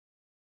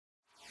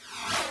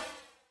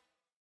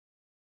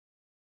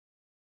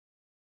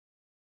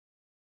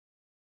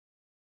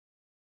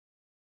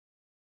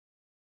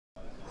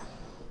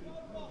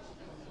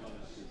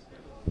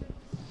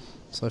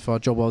So far,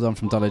 job well done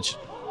from Dulwich.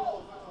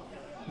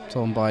 It's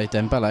on by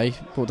Dembele,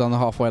 brought down the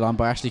halfway line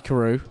by Ashley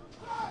Carew.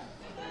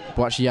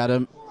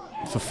 Boakye-Yiadom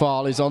for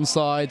Faal, who's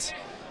onside.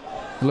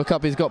 Look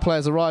up, he's got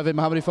players arriving.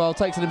 Muhammadu Faal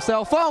takes it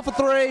himself. Faal for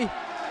three.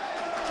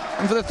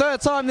 And for the third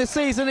time this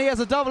season, he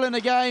has a double in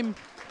the game.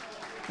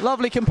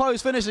 Lovely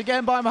composed finish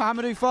again by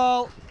Muhammadu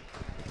Faal.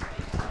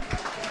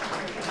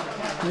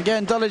 And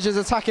again, Dulwich's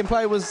attacking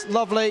play was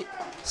lovely.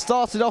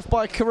 Started off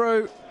by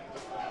Carew.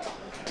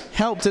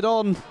 Helped it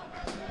on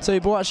to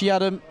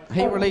Boakye-Yiadom.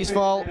 He released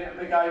Faal,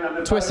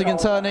 twisting and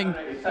turning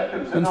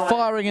and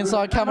firing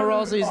inside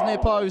Camarazi's near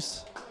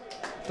post.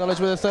 Dulwich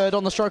with a third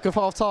on the stroke of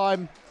half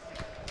time.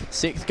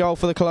 6th goal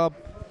for the club.